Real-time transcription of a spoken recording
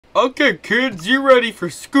Okay, kids, you ready for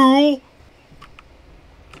school?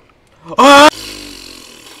 Ah!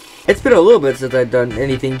 It's been a little bit since I've done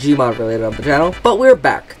anything Gmod related on the channel, but we're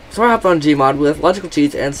back. So I hopped on Gmod with Logical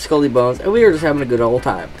Cheats and Scully Bones, and we were just having a good old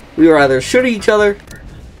time. We were either shooting each other,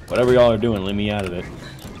 whatever y'all are doing, leave me out of it,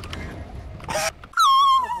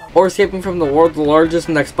 or escaping from the world's largest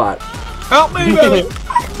Nextbot. Help me, baby!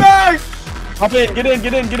 Back! Hop in, get in,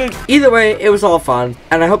 get in, get in! Either way, it was all fun,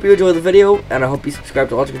 and I hope you enjoyed the video, and I hope you subscribe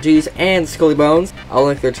to Logical Cheats and Scully Bones. I'll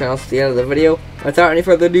link their channels at the end of the video. Without any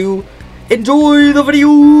further ado, enjoy the video!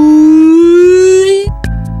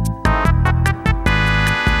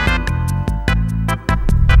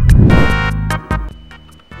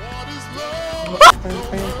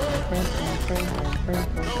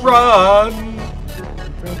 Run!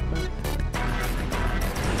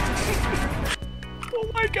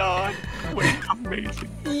 Oh my god! Wait, amazing.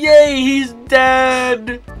 Yay, he's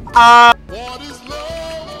dead! Run!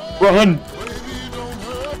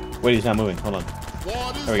 Wait, he's not moving. Hold on.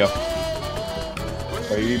 There we go.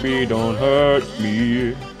 Baby, don't hurt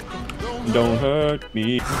me. Don't hurt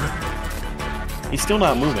me. He's still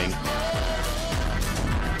not moving.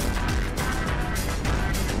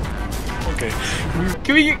 Okay.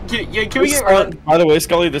 Can we get run? By the way,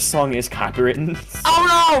 Scully, this song is copywritten. Oh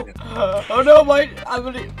no! Oh no, my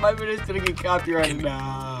video's gonna get copyrighted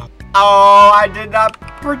now. Oh, I did not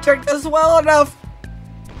protect this well enough.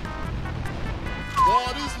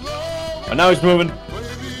 And now he's moving.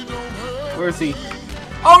 Where is he?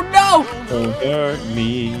 Oh no! Don't hurt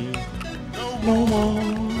me. No more.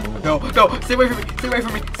 No, no, stay away from me, stay away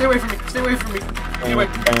from me, stay away from me, stay away from me. Get away.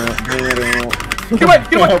 Get away,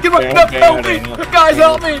 get away, get away, no, help me! Guys,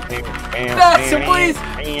 help me! That's please!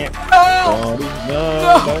 Help! No!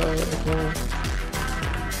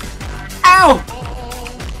 Ow!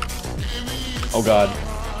 Oh god.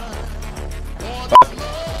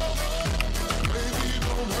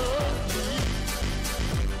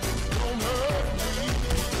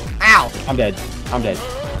 Ow! I'm dead. I'm dead.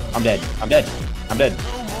 I'm dead. I'm dead. I'm dead.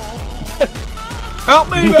 Help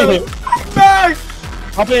me, baby! Back!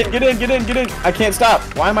 Hop in, get in, get in, get in. I can't stop.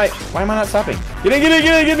 Why am I not stopping? Get in, get in,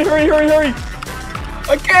 get in, get in, hurry, hurry, hurry.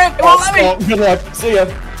 I can't, it won't let me! Oh, good luck. See ya.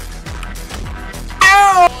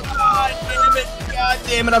 Ow! God damn it. God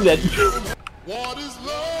damn it, I'm dead.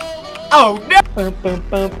 Oh no!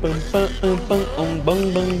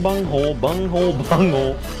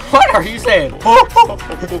 What are you saying?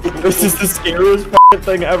 This is the scariest f***ing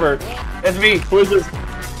thing ever. It's me. Who is this?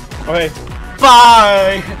 Okay.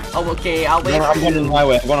 Bye! Oh, okay, I'll wait I'm for going you. on the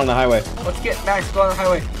highway. I'm going on the highway. Let's get Max, go on the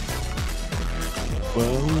highway.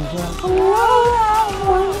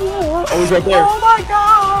 Oh, he's right there. Oh my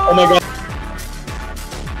god! Oh my god.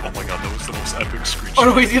 Oh my god, that was the most epic screech. Oh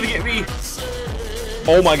no, he's gonna get me!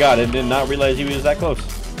 Oh my god, I did not realize he was that close.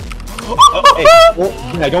 Oh, hey, oh,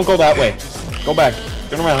 yeah, don't go that way. Go back.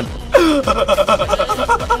 Turn around.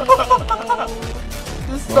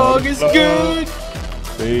 This song is good!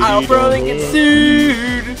 Baby, I'll probably don't get hurt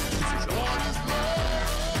sued!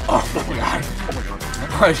 Oh my god. Oh my god.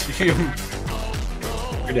 Crush him. me.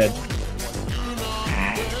 You're dead.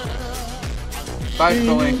 Bye,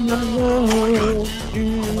 Scully.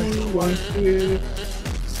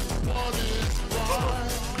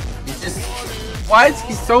 He's just... Why is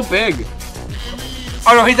he so big?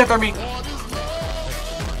 Oh no, he's after me!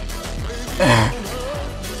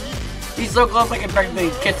 He's so close I can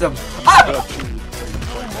practically kiss him. Ah!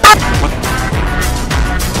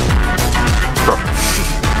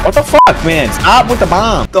 What the fuck, man? Stop with the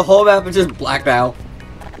bomb. The whole map is just blacked out.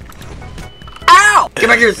 Ow! Get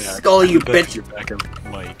back here, Scully, you bitch! You're back at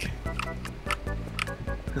Mike.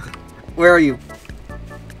 Where are you?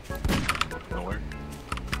 Nowhere.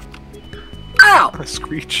 Ow! A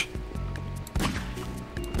screech.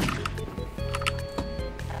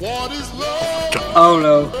 Oh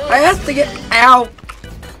no. I have to get out!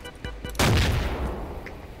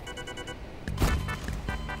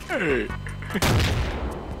 Hey.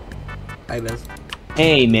 I missed.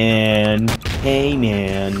 Hey, man. Hey,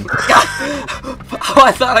 man. Oh,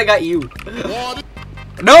 I thought I got you.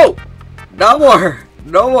 No! No more!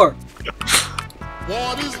 No more!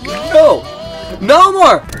 No! No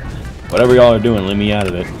more! Whatever y'all are doing, leave me out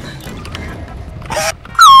of it.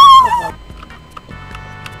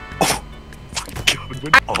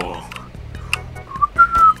 God, oh.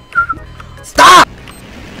 Stop!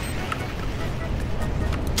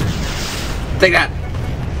 Take that.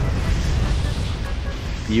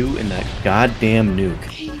 You and that goddamn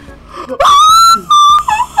nuke.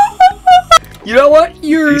 You know what?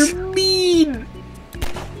 You're mean.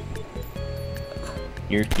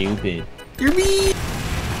 You're stupid. You're mean.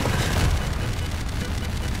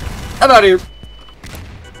 I'm out of here.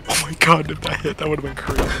 Oh my god, if that hit, that would have been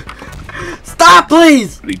crazy. Stop,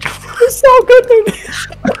 please! It's so good, dude.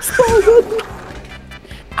 It's so good.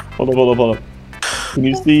 Hold up. Can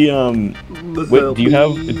you see, what, do you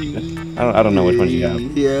have, I don't know which ones you have.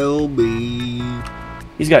 Help me.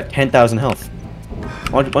 He's got 10,000 health.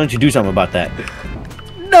 Why don't you do something about that?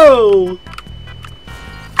 No!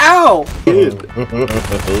 Ow!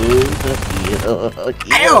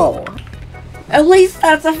 Ow! At least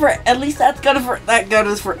that's that gun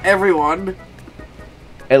is for everyone.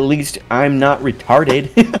 At least I'm not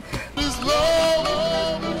retarded.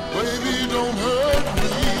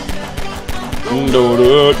 Don't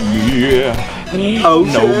hurt me. Oh,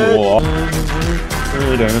 no more.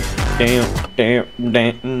 Damn.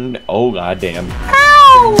 Oh, goddamn.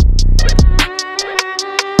 Ow!